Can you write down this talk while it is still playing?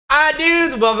up,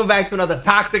 dudes? Welcome back to another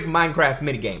toxic Minecraft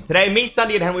minigame. Today, me,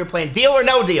 Sunday, and Henry were playing Deal or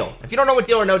No Deal. If you don't know what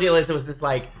Deal or No Deal is, it was this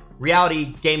like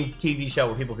reality game TV show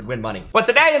where people could win money. But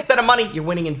today, instead of money, you're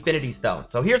winning infinity stones.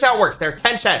 So here's how it works. There are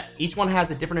 10 chests. Each one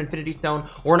has a different infinity stone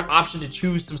or an option to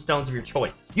choose some stones of your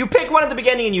choice. You pick one at the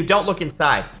beginning and you don't look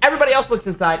inside. Everybody else looks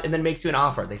inside and then makes you an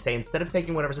offer. They say, instead of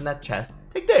taking whatever's in that chest,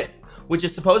 take this, which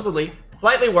is supposedly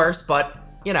slightly worse, but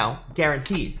you know,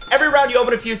 guaranteed. Every round you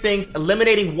open a few things,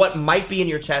 eliminating what might be in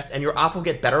your chest, and your offer will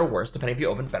get better or worse, depending if you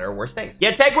open better or worse things. Yeah,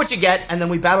 take what you get, and then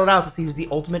we battle it out to see who's the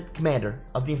ultimate commander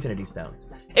of the Infinity Stones.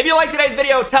 If you like today's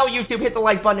video, tell YouTube, hit the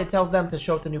like button. It tells them to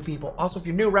show it to new people. Also, if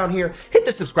you're new around here, hit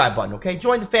the subscribe button, okay?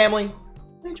 Join the family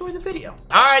and enjoy the video.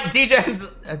 All right,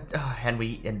 DJs,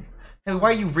 Henry, why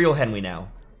are you real Henry now?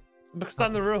 Because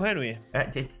I'm the real Henry.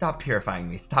 Stop purifying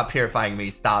me. Stop purifying me.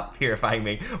 Stop purifying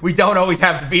me. We don't always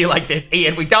have to be like this,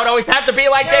 Ian. We don't always have to be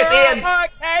like this, Ian.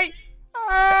 Okay.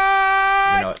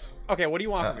 You know what? Okay, what do you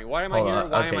want from me? Why am I here? Why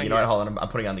am I you here? know what? Hold on. I'm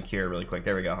putting on the cure really quick.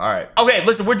 There we go. All right. Okay,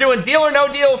 listen. We're doing Deal or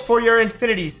No Deal for your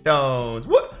Infinity Stones.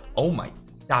 What? Oh my!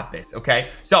 Stop this. Okay.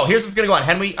 So here's what's gonna go on.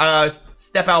 Henry,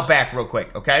 step out back real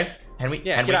quick. Okay. Henry.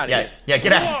 Yeah. Henry, Get out of here. Yeah.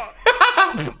 Get out.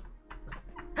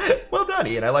 Well done,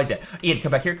 Ian. I like that. Ian,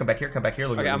 come back here. Come back here. Come back here.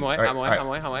 Look Okay, at I'm me. away. All right, I'm away.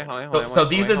 all right. I'm away. So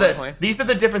these are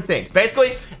the different things.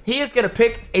 Basically, he is gonna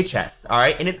pick a chest, all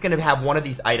right, and it's gonna have one of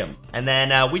these items, and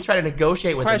then we try to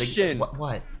negotiate with Question. him.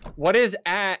 What? What is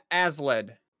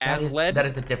Asled? Asled? That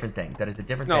is a different thing. That is a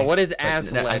different No, thing. what is No,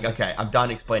 Asled? okay, I'm done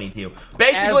explaining to you.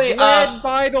 Basically, Asled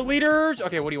by the leaders.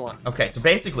 Okay, what do you want? Okay, so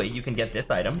basically, you can get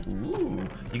this item. Ooh.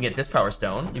 You can get this power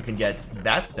stone. You can get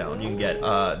that stone. You can get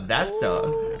that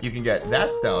stone. You can get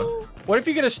that stone. What if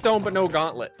you get a stone but no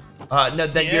gauntlet? No,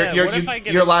 then Yeah,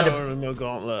 you're allowed to. No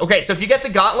gauntlet. Okay, so if you get the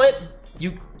gauntlet,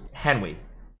 Henry.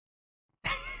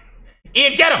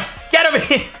 Ian, get him! Get him!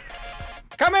 Ian!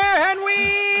 Come here, Henry!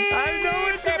 I know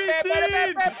it to be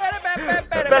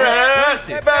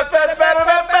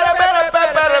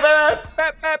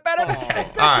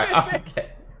Alright, okay.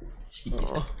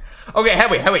 Jeez. Okay,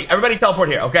 Henry, everybody teleport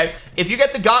here, okay? If you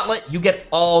get the gauntlet, you get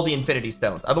all the infinity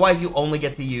stones. Otherwise, you only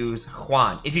get to use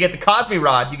Juan. If you get the Cosmi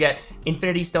Rod, you get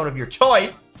infinity stone of your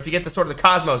choice. If you get the Sword of the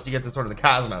Cosmos, you get the Sword of the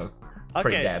Cosmos.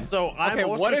 Okay, so I'm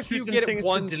also what if you choosing get things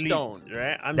one to delete, stone?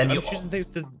 right? I'm choosing things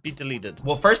to be deleted.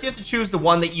 Well, first you have to choose the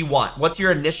one that you want. What's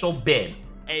your initial bid?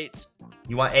 8.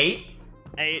 You want 8?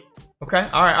 8. Okay,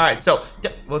 all right. So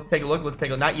let's take a look.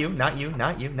 Not you.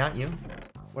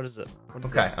 What is it?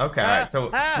 Okay, all right.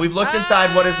 So we've looked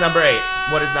inside. What is number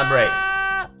 8? What is number 8?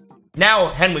 Now,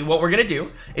 Henry, what we're gonna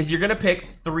do is you're gonna pick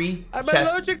 3 I'm chests.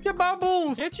 allergic to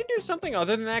bubbles. Can't you do something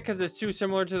other than that? Because it's too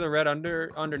similar to the red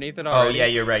underneath it Oh already. yeah,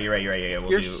 you're right. Yeah,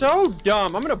 You're so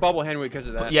dumb. I'm gonna bubble Henry because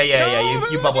of that. Yeah.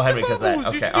 You bubble Henry because of that.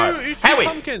 Okay, all right. Henry,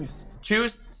 pumpkins.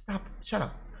 choose. Stop. Shut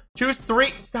up. Choose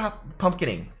 3. Stop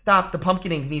pumpkining. Stop. The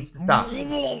pumpkining needs to stop.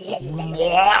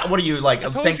 What are you, like,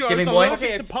 a Thanksgiving boy?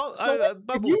 Okay,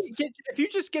 if you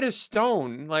just get a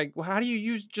stone, like, how do you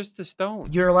use just the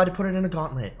stone? You're allowed to put it in a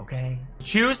gauntlet, okay?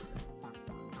 Choose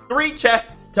 3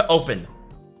 chests to open.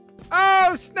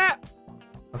 Oh, snap.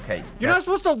 Okay. You're not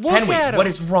supposed to look Henry, at them. what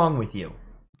is wrong with you?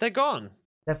 They're gone.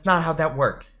 That's not how that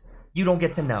works. You don't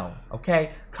get to know,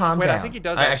 okay? Calm down. Wait, I think he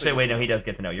does. Actually, wait, no, he does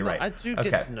get to know. You're right. I do okay.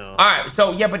 get to know. All right,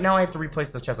 so yeah, but now I have to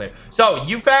replace those chests later. So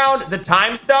you found the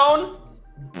time stone,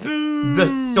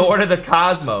 the sword of the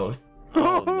cosmos,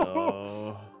 Oh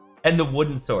no. and the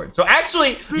wooden sword. So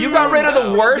actually, you got rid of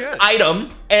the worst item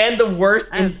and the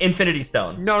worst infinity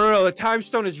stone. No. The time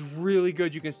stone is really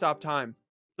good. You can stop time.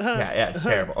 Yeah, it's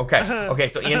terrible. Okay.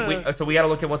 So Ian, we got to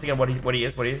look at once again what he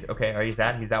is. Okay, he's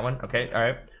that one. Okay, all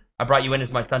right. I brought you in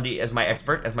as my Sunday, as my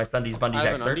expert, as my Sundays Bundy's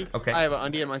expert. Okay. I have an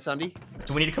undie in my Sunday.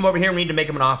 So we need to come over here and we need to make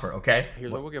him an offer, okay?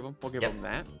 Here's what we'll give him. We'll give him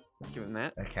that. Give him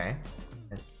that. Okay.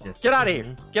 Let's just Get out of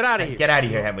here. Get out of here. Get out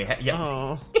of here, Henry. Yeah.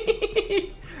 Oh.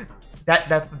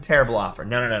 That's a terrible offer.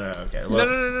 No. Okay. Look.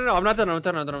 No. I'm not done.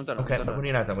 Okay. What are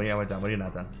you not done? What are you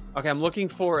not done? Okay, I'm looking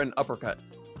for an uppercut.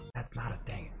 That's not a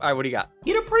thing. All right, what do you got?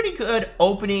 He had a pretty good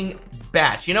opening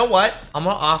batch. You know what? I'm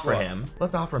gonna offer him.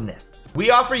 Let's offer him this. We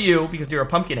offer you, because you're a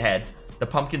pumpkin head, the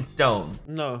pumpkin stone.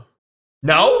 No.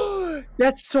 No?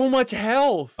 That's so much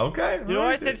health. Okay. You know what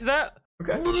I said to that?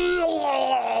 Okay.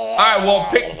 All right. Well,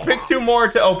 pick 2 more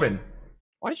to open.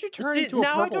 Why did you turn into a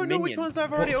purple now I don't know which ones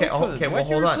I've already opened. Okay, well, Why'd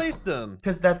you hold on. replace them?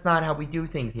 Because that's not how we do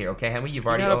things here, okay, Henry? You've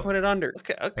already... You gotta put it under.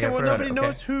 Okay, gotta well, put it nobody under,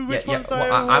 knows which ones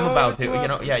well, I'm about to, you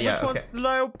know, which ones did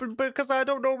I open, because I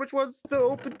don't know which ones to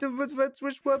open, which ones to...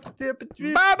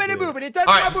 Bobbity boobity, touch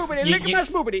my boobity, lick my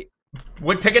boobity.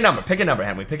 Pick a number,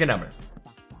 Henry, pick a number.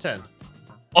 10.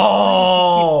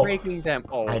 Oh! Keep breaking them.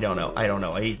 Oh. I don't know. I don't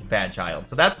know. He's a bad child.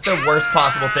 So that's the worst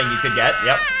possible thing you could get.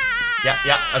 Yep.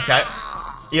 Yeah. Okay.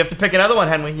 You have to pick another one,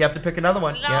 Henry. You have to pick another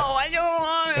one. No, Yep. I don't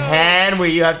want to.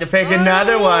 Henry, you have to pick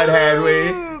another one,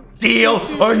 Henry. Deal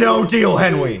or no deal,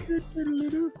 Henry?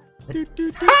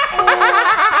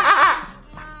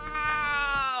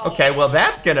 Okay, well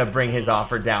that's gonna bring his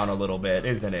offer down a little bit,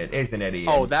 isn't it? Isn't it, Ian?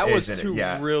 Oh, that was Isn't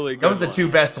it? two really good Those are the ones. two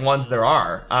best ones there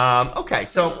are. Okay,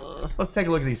 so let's take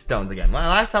a look at these stones again.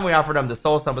 Last time we offered him the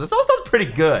soul stone, but the soul stone's pretty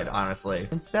good, honestly.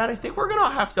 Instead, I think we're gonna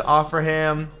have to offer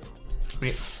him.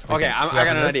 Okay, I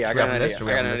got an idea. I got an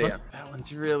idea. One? That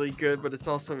one's really good, but it's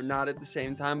also not at the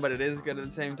same time, but it is good at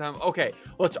the same time. Okay,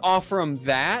 let's offer him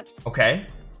that Okay.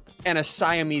 and a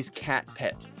Siamese cat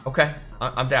pet. Okay,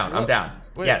 I'm down. I'm down.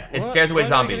 Wait, yeah, it what? scares away Why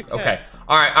did I get zombies. a cat? Okay.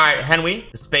 All right, Henry.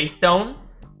 The space stone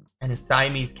and a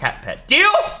Siamese cat pet. Deal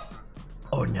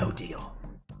or no deal?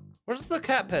 What does the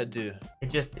cat pet do?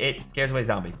 It scares away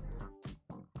zombies.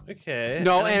 Okay.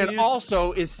 No, I and can it use-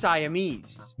 also is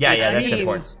Siamese. Yeah, which yeah, that's means-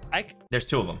 important. I There's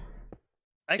two of them.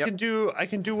 Yep.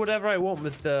 can do whatever I want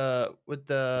with the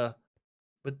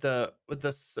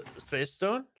space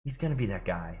stone. He's gonna be that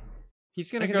guy.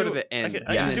 He's gonna I can go do- to the end.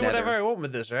 I Yeah. can in do the whatever nether. I want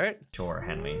with this, right? Sure,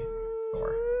 Henry.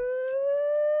 Sure.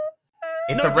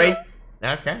 It's No a deal. race.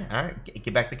 Okay, all right.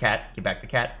 Get back the cat. Get back the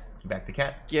cat. Get back the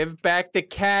cat. Give back the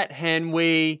cat,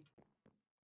 Henry.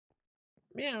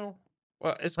 Meow.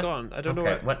 Well, it's gone. I don't know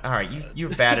Okay. what. What? All right. You're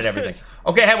bad at everything.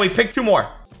 Okay, Henry. Pick two more.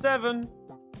 7.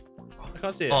 I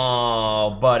can't see it.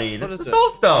 Oh, buddy, What that's is the it? soul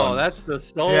stone. Oh, that's the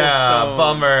soul yeah, stone.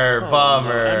 bummer, Oh,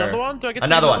 bummer. no. Another one? Do I get to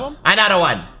pick Another one. Another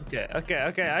one.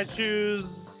 Okay. I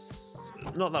choose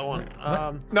not that one.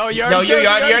 No, you No, already you chose it,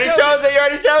 already chose it. You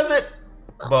already chose it.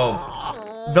 Boom.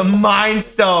 The Mind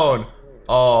Stone.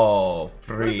 Oh, What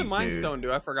free. does the Mind dude. Stone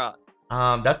do? I forgot.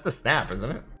 That's the snap,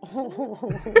 isn't it?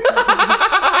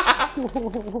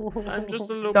 I'm just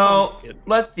a little So pumpkin.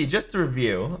 let's see. Just to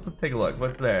review, let's take a look.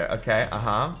 What's there? Okay.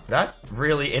 That's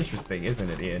really interesting, isn't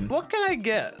it, Ian? What can I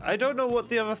get? I don't know what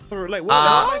the other three. Like, what Uh,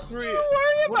 are my three?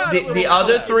 about The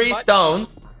other three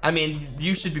stones. I mean,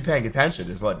 you should be paying attention,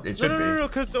 is what it should be. No,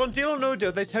 because on Deal or No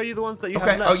Deal, they tell you the ones that you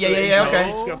Okay. have left. Oh yeah, so yeah, in yeah. total, Okay.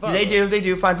 you just go They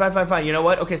do. Fine. You know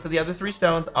what? Okay, so the other three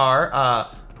stones are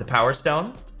the Power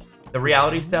Stone, the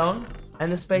Reality Stone,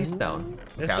 and the Space Stone.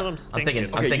 That's what I'm thinking.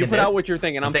 I'm Okay, thinking you put this. out what you're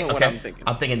thinking. I'm thinking what I'm thinking.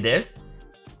 I'm thinking this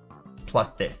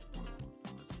plus this.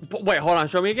 But wait, hold on.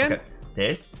 Show me again. Okay.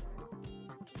 This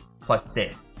plus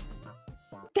this.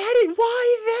 Daddy,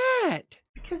 why that?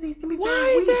 Because he's gonna be very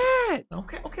Why weak. that?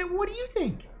 Okay. What do you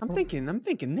think? I'm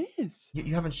thinking this.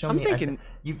 You haven't shown I'm me. thinking-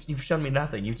 You've shown me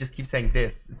nothing. You just keep saying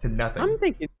this to nothing. I'm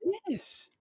thinking this.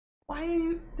 Why are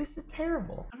you? This is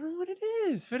terrible. I don't know what it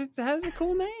is, but it has a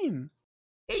cool name.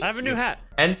 I have a new hat.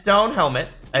 And stone helmet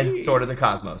and Sword of the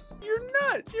Cosmos. You're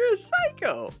nuts. You're a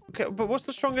psycho. Okay, but what's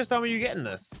the strongest armor you get in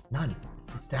this? None. It's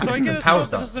the stab. So I It's get the a power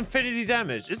sword that stuff. does infinity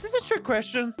damage. Is this a trick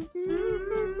question?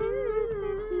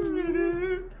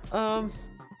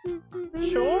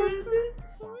 Sure.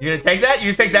 You're gonna take that?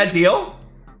 You take that deal?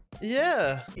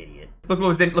 Yeah. Idiot. Look what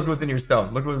was in your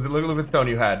stone. Look what stone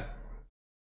you had.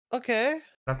 Okay.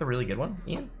 Not the really good one,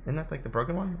 Ian? Isn't that like the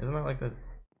broken one? Isn't that like the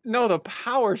No, the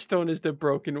Power Stone is the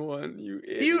broken one. You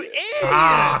idiot. You idiot.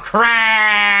 Ah,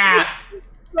 crap!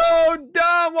 So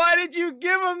dumb. Why did you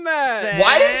give him that?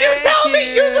 Why did you tell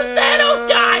me you're the Thanos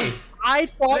guy? I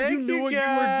thought you Thank knew you, what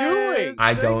guys. you were doing.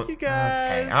 I Thank don't. you,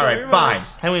 guys. Okay. All right, very fine. much.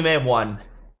 Henry may have won,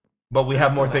 but we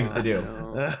have more things to do.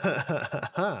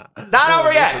 Not Not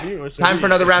over yet. Time for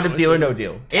another round of Deal or No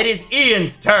Deal. It is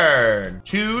Ian's turn.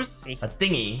 Choose a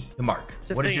thingy to mark. It's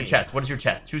a What is your thingy. chest? What is your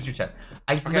chest? Choose your chest.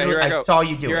 I here literally, I I go. saw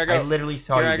you do Here it. I I go. literally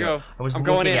saw Here you I do go. it. I was I'm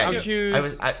looking going in. at I'm you.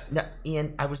 choose. No,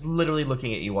 Ian, I was literally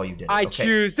looking at you while you did it. I okay?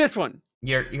 choose this one.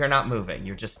 You're not moving.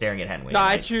 You're just staring at Henry. No, I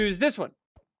alright? choose this one.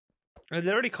 I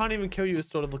literally can't even kill you with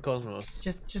Sword of the Cosmos.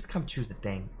 Just come choose a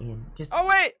thing, Ian. Just Oh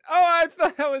wait. Oh, I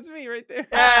thought that was me right there.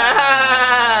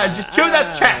 just choose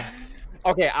us chest.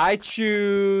 Okay, I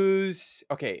choose.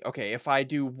 Okay. If I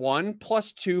do 1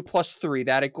 + 2 + 3,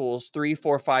 that equals 3,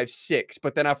 4, 5, 6.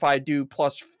 But then if I do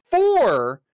 +4 -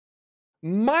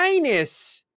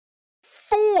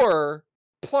 4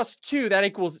 + 2, that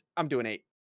equals. I'm doing 8.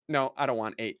 No, I don't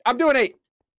want 8. I'm doing 8.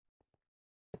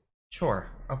 Sure.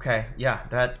 Okay. Yeah,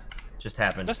 that just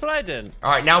happened. That's what I did. All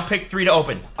right, now pick 3 to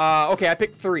open. Okay, I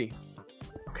picked 3.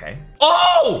 Okay.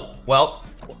 Oh! Well,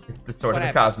 it's the Sword What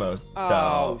of the happened? Cosmos. So.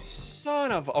 Oh,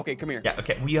 son of. Okay, come here. Yeah.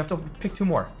 Okay. Well, you have to pick 2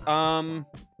 more.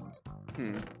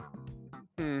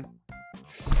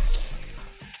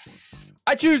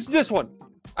 I choose this one.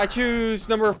 I choose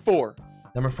number 4.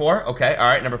 Number 4. Okay. All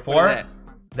right. Number 4. What is that?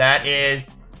 That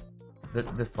is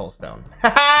the soul stone.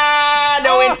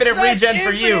 No infinite that's regen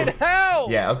for you. infinite hell!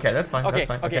 Yeah, okay, that's fine. Okay,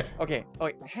 That's fine. okay.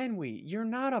 Henry, you're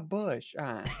not a bush.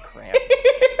 Ah, crap.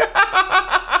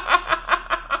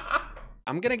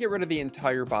 I'm gonna get rid of the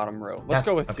entire bottom row. Let's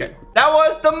go with 2. That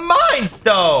was the Mind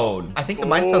Stone. I think the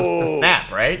Mind Stone's the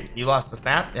snap, right? You lost the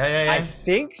snap? Yeah. I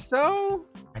think so.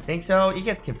 I think so. It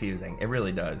gets confusing. It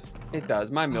really does. It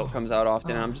does. My milk comes out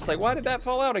often, and I'm just like, why did that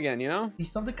fall out again? You know? You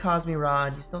still have the Cosme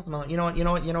Rod. You still smell. You know what?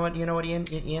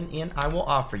 Ian. I will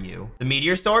offer you the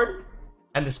Meteor Sword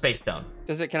and the Space Stone.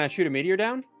 Can I shoot a meteor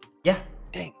down? Yeah.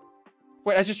 Dang.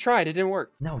 Wait, I just tried. It didn't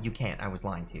work. No, you can't. I was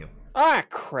lying to you. Ah,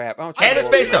 crap. And the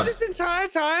Space Stone. This entire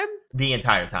time? The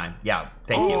entire time. Yeah.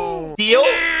 Thank you. Deal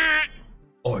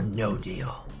or no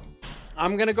deal?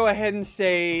 I'm gonna go ahead and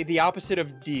say the opposite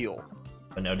of deal.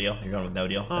 A no deal? You're going with no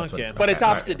deal? That's Okay. But it's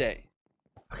opposite day.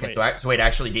 Okay, so wait,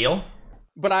 actually deal?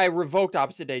 But I revoked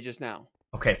opposite day just now.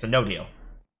 Okay, so no deal.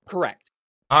 Correct.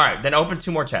 All right, then open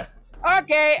 2 more chests.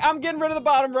 Okay, I'm getting rid of the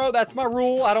bottom row. That's my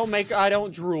rule. I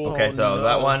don't drool. Okay, so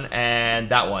that one and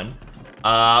that one.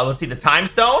 Let's see, the Time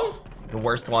Stone, the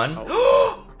worst one.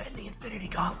 And the Infinity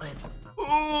Gauntlet.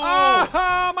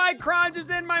 Oh, my crunch is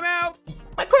in my mouth.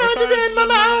 My crunch is in my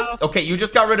mouth. Okay, you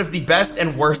just got rid of the best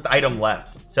and worst item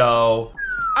left. So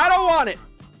I don't want it.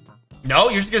 no,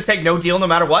 you're just gonna take no deal no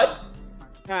matter what?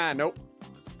 Nope.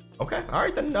 Okay, all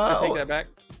right then. No. I take that back.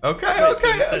 Okay, Wait, so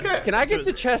you okay, said- okay. Can I get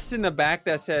the chest in the back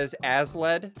that says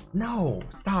Asled? No,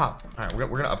 stop. All right, we're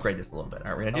gonna upgrade this a little bit. All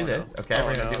right, we're gonna do this. Okay, Oh,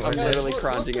 we're gonna no. do I'm this. literally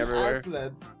crunching everywhere.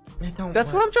 Yeah, don't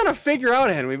That's what I'm trying to figure out,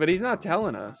 Henry, but he's not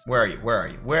telling us. Where are you? Where are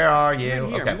you? Where are you? Right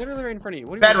here. Okay. I'm literally right in front of you.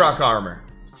 What do you Bedrock armor,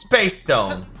 Space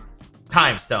Stone,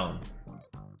 Time Stone.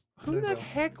 Who the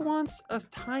heck wants a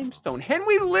time stone?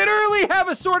 Henry literally have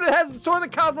a sword that has the sword of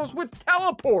the cosmos with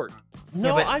teleport.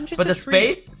 No, Yeah, I'm just But the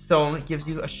intrigued. Space Stone gives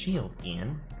you a shield,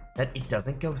 Ian, that it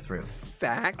doesn't go through.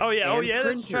 Facts. Oh yeah, and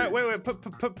that's right. printers. Wait. Put.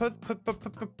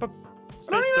 I Space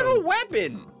don't even have a Stone.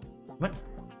 weapon. What?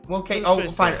 Well, okay. Put the Oh,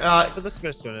 Space fine. Stone. Put the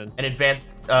Space Stone in. An advanced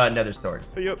Nether sword.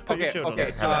 Put your shield on Okay.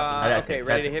 it. So, Have that okay. too.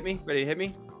 Ready That's- to hit me? Ready to hit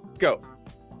me? Go.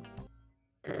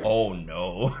 Oh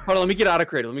no. Hold on. Let me get out of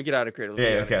cradle.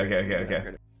 Yeah.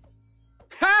 Okay.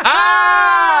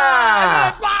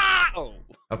 Ah! Ah!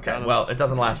 Okay. Well, it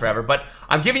doesn't last forever, but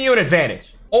I'm giving you an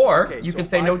advantage. Or Okay, you so can if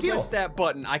say I no press deal. that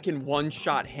button, I can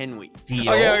one-shot Henry. Deal.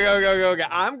 Okay.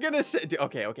 I'm gonna say,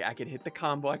 okay. I can hit the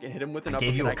combo. I can hit him with an I uppercut.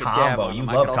 gave you a I can dab combo. on You him.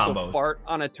 love I can combos. also fart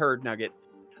on a turd nugget.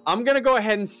 I'm gonna go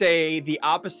ahead and say the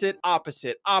opposite of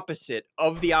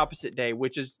the opposite day,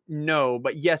 which is no,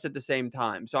 but yes at the same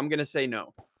time. So I'm gonna say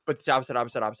no, but it's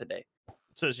opposite day.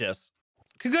 So it's yes.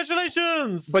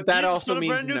 Congratulations! But that You just also got a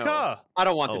means brand new no. car. I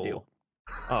don't want the deal.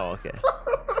 Oh, okay.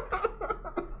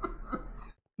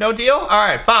 No deal? All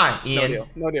right, fine, Ian.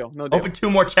 No deal. Open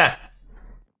 2 more chests.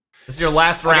 This is your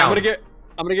last round. Okay,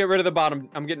 I'm gonna get rid of the bottom.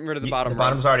 I'm getting rid of the bottom. The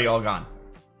bottom's already all gone.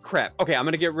 Crap. Okay, I'm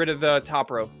gonna get rid of the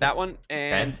top row. That one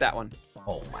and that one.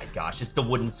 Oh my gosh, it's the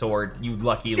wooden sword, you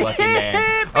lucky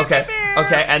man. Okay,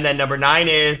 and then number 9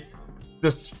 is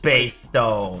the Space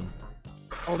Stone.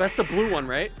 Oh, that's the blue one,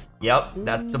 right? Yep,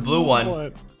 that's the blue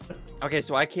one. Okay,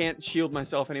 so I can't shield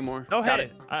myself anymore. Oh, Got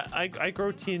hey, it. I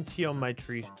grow TNT on my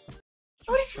tree.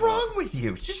 What is wrong with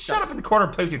you? Just shut up in the corner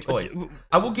and play with your toys.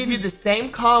 I will give you the same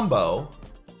combo,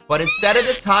 but instead of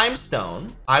the Time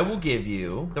Stone, I will give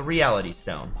you the Reality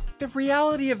Stone. The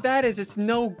reality of that is it's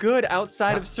no good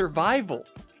outside of survival.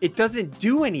 It doesn't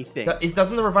do anything.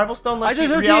 Doesn't the Revival Stone let I just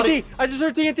you heard reality? TNT. I just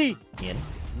heard TNT. Ian.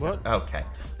 What? Okay.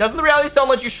 Doesn't the Reality Stone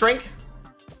let you shrink?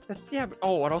 Yeah, but,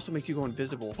 oh, it also makes you go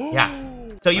invisible. Yeah.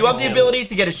 So you have the ability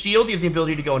to get a shield, you have the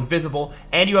ability to go invisible,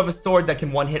 and you have a sword that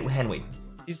can one-hit Henry.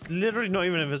 He's literally not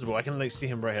even invisible. I can like see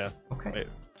him right here. Okay. Wait,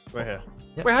 right here.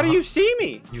 Yep. Wait, how do you see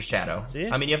me? Your shadow. See?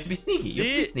 I mean, you have to be sneaky. You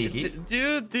have to be sneaky.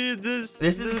 Dude, This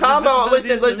is a combo.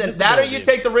 Listen. That or you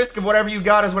take the risk of whatever you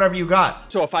got is whatever you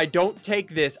got. So if I don't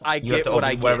take this, I You have get to what I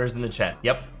open get. whatever's in the chest.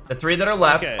 Yep. The 3 that are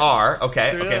left are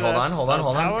okay. Hold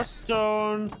on. Power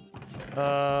Stone,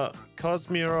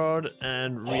 Cosmirod,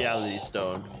 and Reality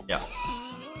Stone. Yeah.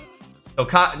 So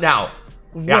now.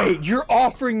 Wait, you're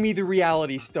offering me the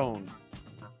Reality Stone.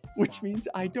 Which means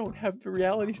I don't have the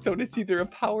Reality Stone. It's either a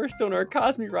Power Stone or a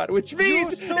Cosmic Rod. Which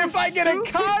means so if I get a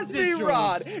stupid, Cosmic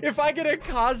Rod,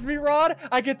 Sigils.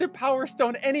 I get the Power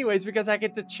Stone anyways because I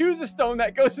get to choose a stone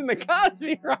that goes in the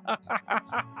Cosmic Rod.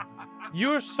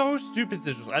 You're so stupid,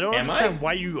 Sigils. I don't Am understand I?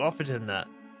 why you offered him that.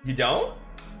 You don't?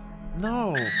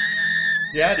 No.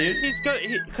 Yeah, dude. He's got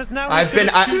because now I've he's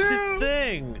gonna been- choose his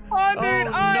thing. 100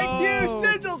 Oh, IQ no.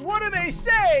 sigils. What do they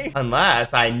say?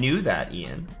 Unless I knew that,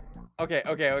 Ian.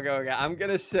 Okay. I'm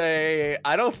gonna say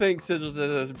I don't think Sigils is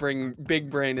as big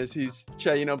brain as he's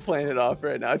playing it off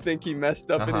right now. I think he messed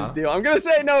up in his deal. I'm gonna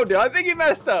say no deal. I think he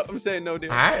messed up. I'm saying no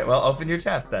deal. All right, well, open your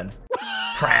chest then.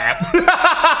 Crap.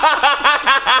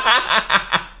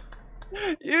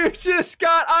 You just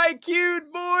got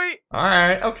IQ'd, boy. All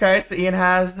right, okay, so Ian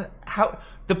has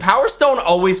the Power Stone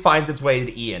always finds its way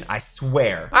to Ian, I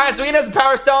swear. All right, so Ian has the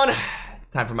Power Stone. It's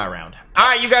time for my round. All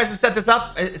right, you guys have set this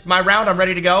up. It's my round. I'm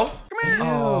ready to go. Come here.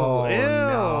 Oh, Ew.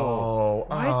 no.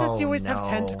 Why does he always have no.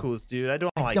 tentacles, dude? I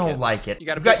don't like it. I don't like it. You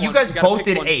gotta pick You one. guys You gotta both pick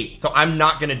did one. 8, so I'm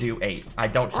not gonna do 8. I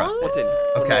don't trust it. What's in?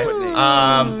 Okay.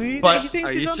 What But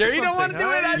Are you sure you don't want to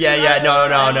do it? yeah, no.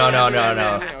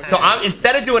 So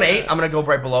instead of doing 8, I'm gonna go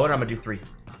right below it. I'm gonna do 3.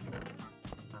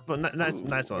 But nice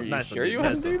one. Are you Nice sure one. you Nice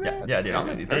want to one. do that? Yeah, dude, I'm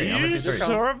gonna do 3. Are I'm gonna you do 3.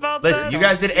 sure about Listen, that? you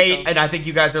guys did 8, and I think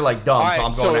you guys are like dumb, All right, so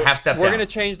I'm going a half step we're down. gonna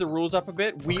change the rules up a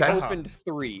bit. We Okay. opened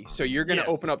 3, so you're gonna Yes.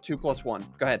 open up 2 plus 1.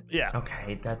 Go ahead. Yeah.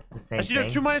 Okay, that's the same Actually, no,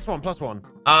 thing. 2 minus 1 plus 1.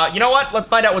 You know what? Let's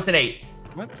find out what's in 8.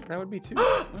 What? That would be 2.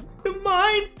 The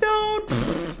Mind Stone.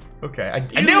 Okay, I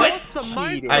You knew it. lost the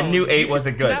Mind I Stone. knew 8 You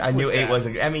wasn't can good. snap I knew with 8 that.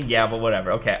 wasn't good. I mean, yeah, but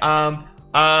whatever. Okay.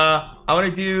 I want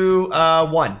to do 1. I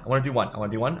want to do 1. I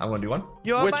want to do 1. I want to do 1.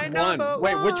 You're Which my one? number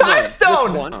Wait, which one. Time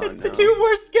Stone. Which one? It's Oh, the no. 2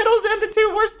 worst Skittles and the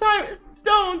 2 worst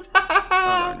stones.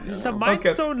 The Mind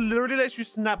Okay. Stone literally lets you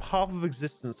snap half of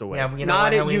existence away. Yeah, you know Not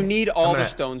what, it. Henry? You need all I'm gonna- the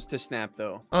stones to snap,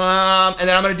 though. And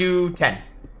then I'm gonna do 10,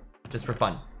 just for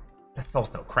fun. That's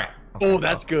also crap. Okay, Oh,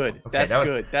 that's good. Okay, That's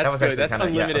good. That's good. actually That's kinda- yeah,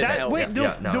 unlimited okay. That, health. wait,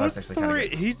 Yeah, no, those that's actually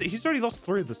kinda 3. He's already lost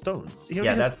 3 of the stones. He only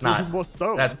Yeah, has that's 3 not- more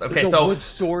stones. That's okay. The So wood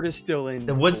sword is still in.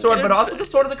 the wood sword, but also the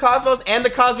sword of the cosmos and the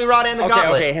Cosmic Rod and the Okay,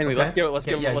 gauntlet. okay, Henry, let's give it. Let's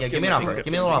give Yeah, him. Let's give me an offer. Give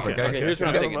me a little offer. Okay, here's what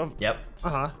I'm thinking. Yep.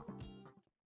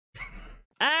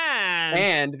 And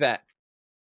And that.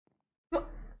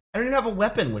 I don't even have a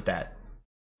weapon with that.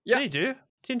 Yeah. you do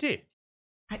TNT.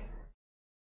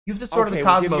 You have the sword of the Okay,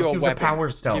 we'll give cosmos. you a You have the weapon. power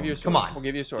We'll stone. give you a sword. Come on. We'll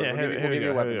give you a sword. Yeah, We'll give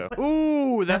you a weapon.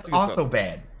 Ooh, That's a good also sword.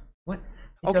 bad. What?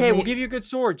 It Okay, doesn't we'll e- give you a good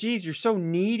sword. Jeez, you're so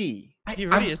needy. He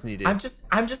really is needed. I'm just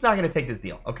not gonna take this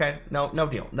deal. Okay? No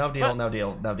deal. No deal. What? No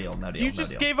deal. No deal. No deal. You no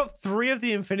just deal. gave up 3 of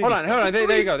the infinity. Hold on. stones.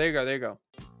 There you go. There you go.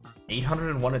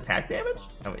 801 attack damage?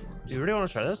 Oh wait. Do you really want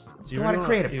to try this? Do you Go on and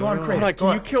create it. Go on and create Hold it. on.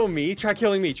 Can you kill me? Try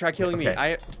killing me. Try killing me.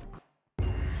 Okay.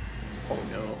 Oh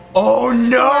no. Oh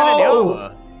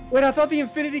no! Wait, I thought the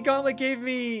Infinity Gauntlet gave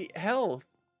me health.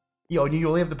 Yo, you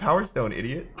only have the power stone,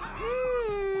 idiot.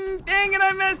 Dang it!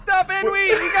 I messed up, Henry.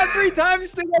 You got 3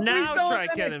 times to get 3 Now stones. try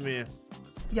killing me.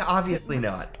 Yeah, obviously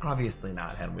not. Obviously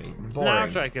not, Henry. Boring. Now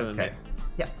try killing me.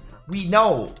 Yeah, we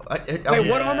know. Wait, Okay.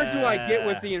 what armor do I get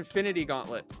with the Infinity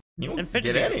Gauntlet? You don't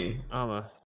Infinity get any. armor.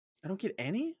 I don't get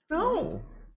any? No.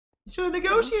 You should have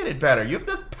negotiated better. You have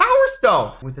the power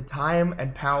stone with the time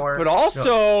and power. But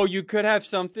also, you could have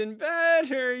something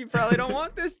better. You probably don't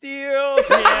want this deal.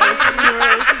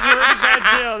 Yeah, this is already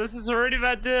bad deal. This is already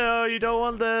bad deal. You don't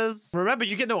want this. Remember,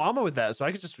 you get no armor with that, so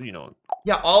I could just,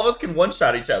 Yeah, all of us can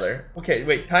one-shot each other. Okay,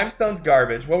 wait. Time stone's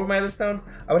garbage. What were my other stones?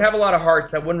 I would have a lot of hearts.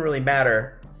 That wouldn't really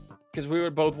matter. Because we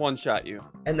would both one-shot you.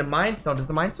 And the Mind Stone, does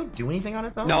the Mind Stone do anything on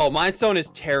its own? No, Mind Stone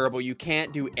is terrible. You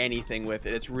can't do anything with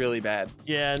it. It's really bad.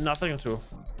 Yeah, nothing at all.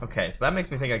 Okay, so that makes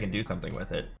me think I can do something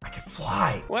with it. I can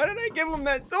fly. Why did I give him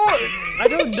that sword? I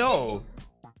don't know.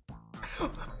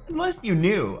 Unless you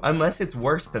knew. Unless it's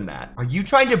worse than that. Are you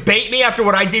trying to bait me after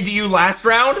what I did to you last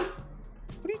round?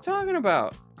 What are you talking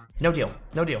about? No deal.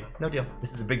 No deal. No deal.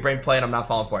 This is a big brain play and I'm not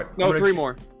falling for it. No, 3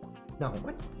 more. No,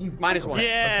 what? You Minus 1.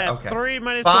 Yeah, Okay. 3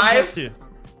 minus 5. 1 plus 2.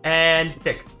 And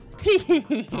 6.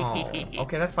 Oh,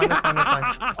 okay, that's fine. That's fine. That's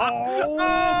fine. Oh my!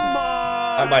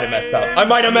 I might have messed up. I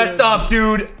might have messed up,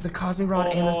 dude. The Cosmic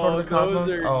Rod and the Sword of the those Cosmos.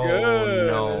 are Oh good.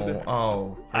 no.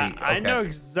 Oh, freak. I Okay. know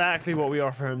exactly what we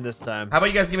offer him this time. How about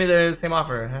you guys give me the same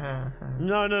offer?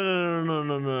 No.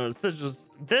 Sigils,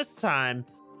 this time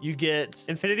you get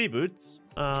infinity boots.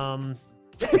 Okay,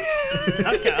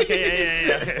 yeah.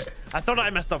 Okay. I thought I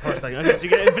messed up for a second. Okay, so you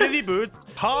get infinity boots,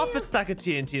 half a stack of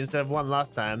TNT instead of 1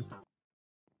 last time.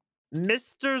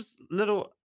 Mister's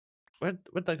little... Where'd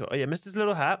that go? Oh yeah, Mister's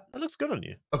little hat. That looks good on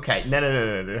you. Okay,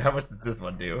 no. How much does this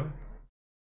one do?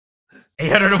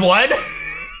 801?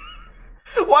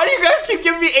 Why do you guys keep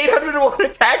giving me 801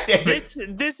 attack damage?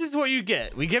 This is what you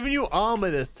get. We're giving you armor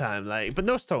this time, but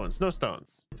no stones. The And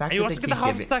fact you that also they get the keep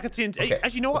half giving- stack of TNT. Okay,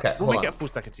 Actually, you know what? okay, We'll hold make it on. a full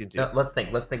stack of TNT. No, let's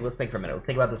think for a minute. Let's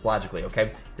think about this logically,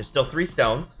 okay? There's still 3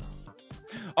 stones.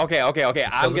 Okay. I'm the gonna do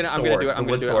it. I'm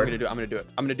wood gonna sword. do it.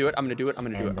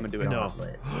 No.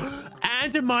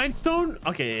 And a mind stone?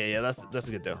 Okay, yeah, that's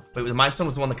a good deal. Wait, the Mind Stone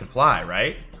was the one that could fly,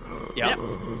 right? Yep.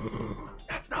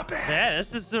 That's not bad. Yeah,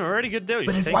 this is a really good deal. You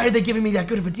But should take why it. are they giving me that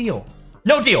good of a deal?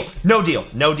 No deal. No deal.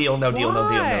 No deal. No deal. No deal. No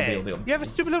Why? deal. Deal. You have a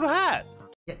stupid little hat.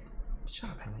 Yeah. Shut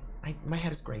up, Henry. My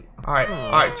head is great. All right.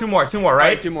 All right. Two more. Right? All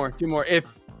right, two more. If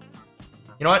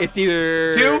You know what? it's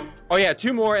either 2. Oh yeah,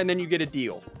 2 more, and then you get a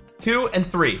deal. 2 and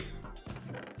 3.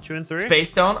 2 and 3. Space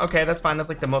Stone. Okay, that's fine. That's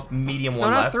like the most medium No,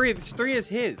 one not left. 3. 3 is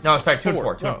his. No, sorry. 2 and 4.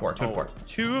 Four. 2 and 4. 2 and 4.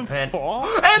 2 and And- 4.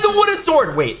 And the wooden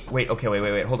sword. Wait. Okay.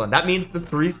 Wait. Hold on. That means the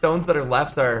 3 stones that are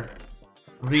left are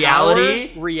reality,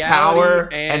 power,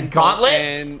 and gauntlet.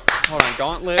 And hold on,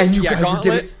 gauntlet. And you yeah, guys are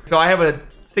gauntlet. giving. So I have a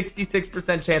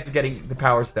 66% chance of getting the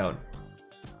power stone.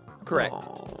 Correct.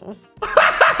 Aw.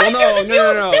 Well,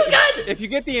 no. Too good. If you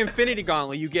get the infinity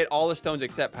gauntlet, you get all the stones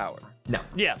except power. No.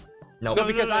 Yeah. No. No,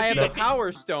 because I have no. the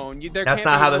power stone. There That's can't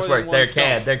not be how more this than works. one There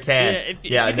stone. can. If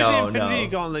you get the no. Infinity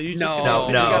Gauntlet, you just No, get No.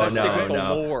 we No. gotta stick with the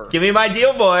No. lore. Give me my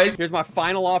deal, boys. Here's my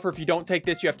final offer. If you don't take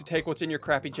this, you have to take what's in your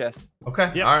crappy chest.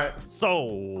 Okay. Yep. All right.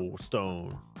 Soul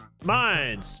Stone.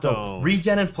 Mind Stone.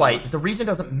 Regen and flight. The regen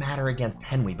doesn't matter against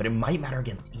Henry, but it might matter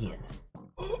against Ian.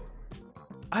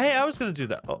 I was gonna do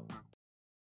that. Oh.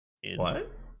 In.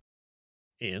 What?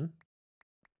 In.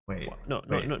 Wait. No.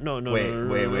 Wait. That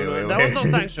Wait. was not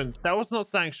sanctioned. That was not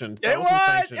sanctioned. It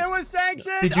was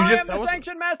sanctioned. Did you I just- am the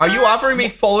sanction master. Are you offering me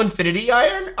full infinity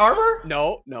iron armor?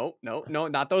 No,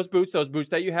 not those boots. Those boots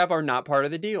that you have are not part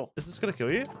of the deal. Is this gonna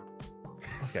kill you?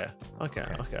 Okay.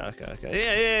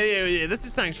 Yeah. This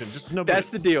is sanctioned. Just no. That's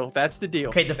the boots. deal. That's the deal.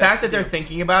 Okay, the That's fact the that they're deal.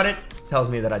 thinking about it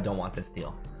tells me that I don't want this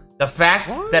deal. The fact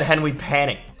What? that Henry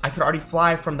panicked. I could already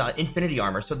fly from the infinity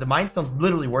armor, so the Mind Stone's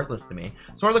literally worthless to me.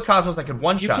 Sword of the Cosmos, I could You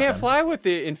one-shot can't them. fly with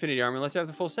the infinity armor unless you have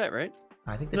the full set, right?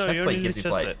 I think the No, chest you plate only gives need you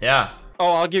chest flight. plate. Yeah.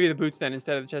 Oh, I'll give you the boots then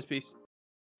instead of the chest piece.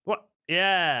 What?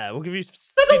 Yeah, we'll give you.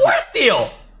 That's the worst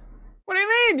deal! What do you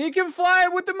mean? You can fly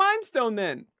with the Mind Stone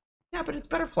then. Yeah, but it's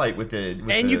better flight with the...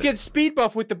 And you get speed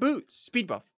buff with the boots. Speed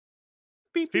buff.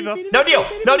 Speed buff. No deal!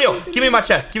 No deal! Give me my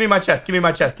chest! Give me my chest! Give me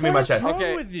my chest! Give me my What is chest! wrong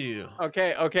Okay. with you?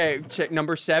 Okay. Check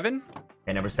number 7.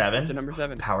 Okay, number 7. To number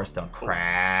 7. Power Stone.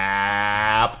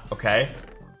 Crap. Okay.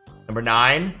 Number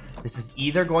 9. This is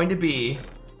either going to be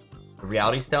the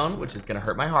Reality Stone, which is going to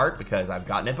hurt my heart because I've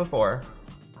gotten it before,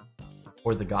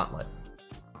 or the Gauntlet.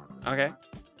 Okay.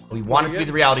 We want it you to be get?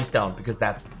 the Reality Stone because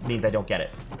that means I don't get it.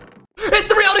 It's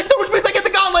the Reality Stone, which means I get the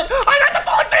Gauntlet! I got the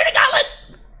full Infinity Gauntlet!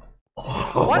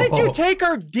 Why did you take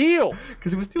our deal?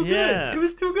 Because it was too Yeah. good. It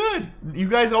was too good. You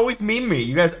guys always meme me.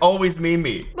 You guys always meme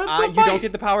me. Let's go You fight. don't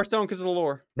get the power stone because of the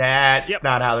lore. That's Yep.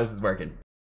 not how this is working.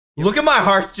 Look at my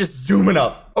hearts just zooming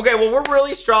up. Okay, well, we're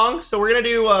really strong, so we're gonna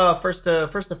do first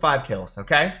to 5 kills,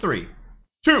 okay? 3,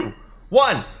 2,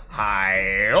 1.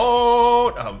 Hi.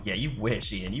 Oh, yeah, you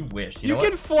wish, Ian. You wish. You You know can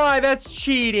what? fly. That's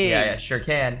cheating. Yeah, sure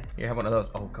can. Here, have one of those.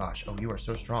 Oh, gosh. Oh, you are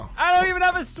so strong. I don't even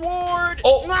have a sword.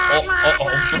 Oh.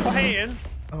 Oh, hey, Ian.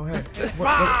 Oh, hey.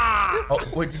 Oh,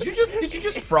 wait, did you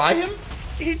just fry him?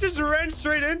 He just ran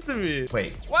straight into me.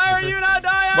 Why Why are you not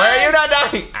dying? Why are you not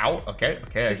dying? Ow. Okay.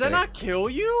 Does that not kill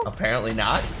you? Apparently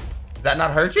not. Does that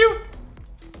not hurt you?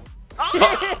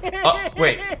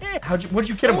 Wait. What'd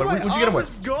you get him with? What'd you get him with?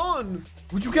 It's gone.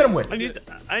 What'd you get him with? I need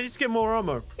to get more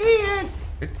armor. Ian.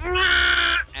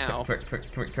 Ow. Come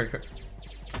here.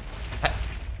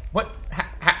 What?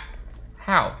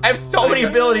 How? I have so many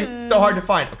abilities. It's so hard to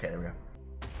find. Okay, there we go.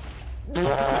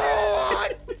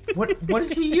 What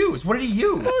did he use? What did he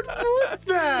use? What was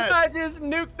that? I just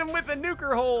nuked them with a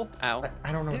nuker hole. Ow.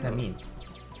 I don't know what that means.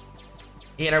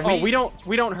 Ian, are we? Oh,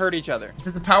 we don't hurt each other.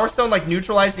 Does the Power Stone like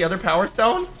neutralize the other Power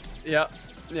Stone? Yep.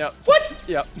 What?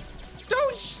 Yep.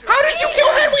 How did you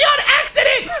kill Henry on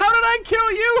accident? How did I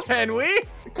kill you, Henry?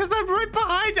 Because I'm right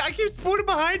behind it. I keep spawning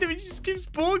behind him. He just keeps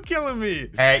spawn killing me.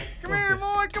 Hey. Come here,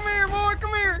 boy. Come here, boy.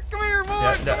 Come here, boy.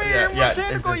 Yeah, Come here, yeah,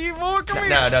 tentacle, you boy. Come here.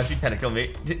 No, don't you tentacle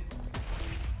me.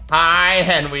 Hi,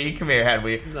 Henry. Come here,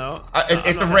 Henry. No.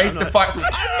 It's a race to fight. I'm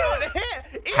not hit.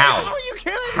 Ian, How? How are you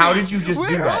killing me? How did you just do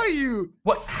Where that? are you?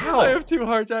 What? I How? have 2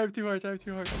 hearts. Ah,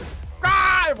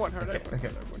 I have 1 heart.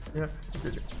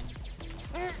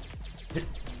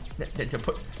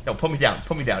 No, put me down.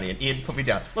 Put me down, Ian. Ian, put me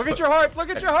down. Look at your hearts. Look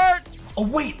at your hearts. Oh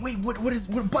wait.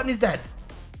 What button is that?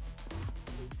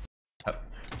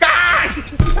 Ah!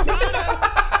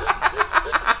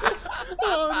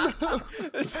 Oh, no.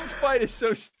 This fight is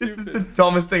so stupid. This is the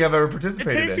dumbest thing I've ever It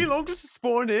participated takes me in. longer to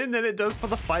spawn in than it does for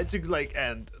the fight to like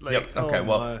end. Like, Yep. Okay. oh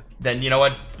Well, my. then you know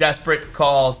what? Desperate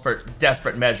calls for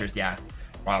desperate measures. Yes.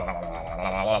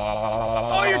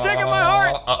 Oh, you're taking my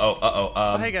heart.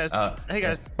 Oh, hey guys. Hey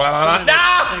guys.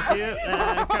 No! Thank you.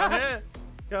 Come here.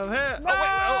 Come here. No! Oh,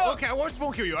 wait. Oh, okay. I won't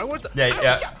spawn kill you. I won't.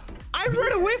 Yeah. I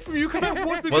ran away from you because I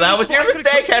wasn't. Well, that was your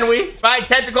mistake, Henry. Find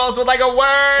tentacles with like a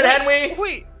word, Henry.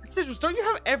 Wait, Sigils, don't you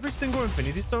have every single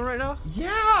Infinity Stone right now?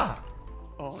 Yeah.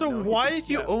 So no, why he are can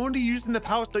you snap. only using the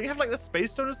power? Don't you have like the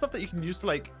space stone and stuff that you can use to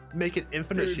like make an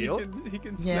infinite Dude, shield? He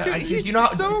can Yeah, snap. do he's you know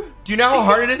how, so- do you know how he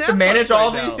hard can it is to snap manage us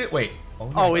all right these now. things? Wait.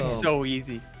 Oh, it's so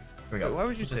easy. Here we Wait, go. why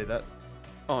would you say that?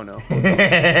 Oh no. Oh,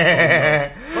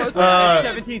 I have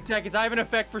 17 seconds. I have an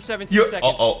effect for 17 seconds.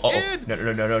 Ed!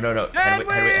 No.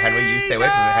 Henry, you stay away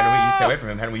from him. Henry, you stay away from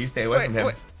him. Henry, you stay away from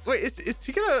him. Wait, is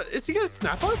he gonna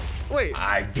snap us? Wait.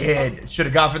 I did. Should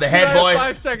have gone for the I head, have boy.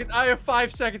 5 seconds. I have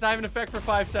 5 seconds. I have an effect for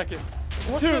 5 seconds.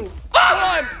 What 2, the- 1.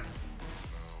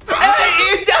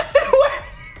 Hey, Dustin,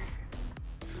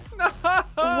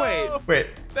 No. wait.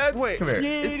 That's Wait. Come here.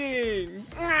 cheating.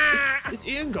 Is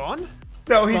Ian gone?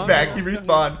 No, he's Come back. on, He come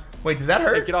respawned. Wait, does that Hey,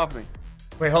 hurt? get off me.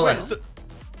 Wait, hold on. Wait, so, You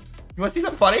want to see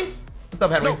something funny? What's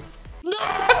up, Henry? no.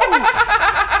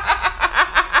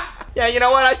 Yeah, you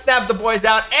know what? I snapped the boys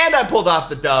out and I pulled off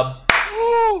the dub.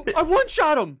 I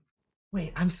one-shot him.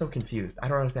 Wait, I'm so confused. I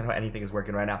don't understand how anything is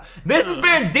working right now. This has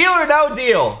been Deal or No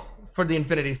Deal for the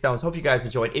Infinity Stones. Hope you guys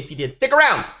enjoyed. If you did, stick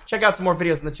around. Check out some more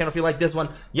videos on the channel. If you like this one,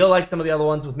 you'll like some of the other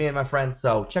ones with me and my friends.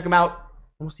 So check them out, and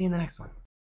we'll see you in the next one.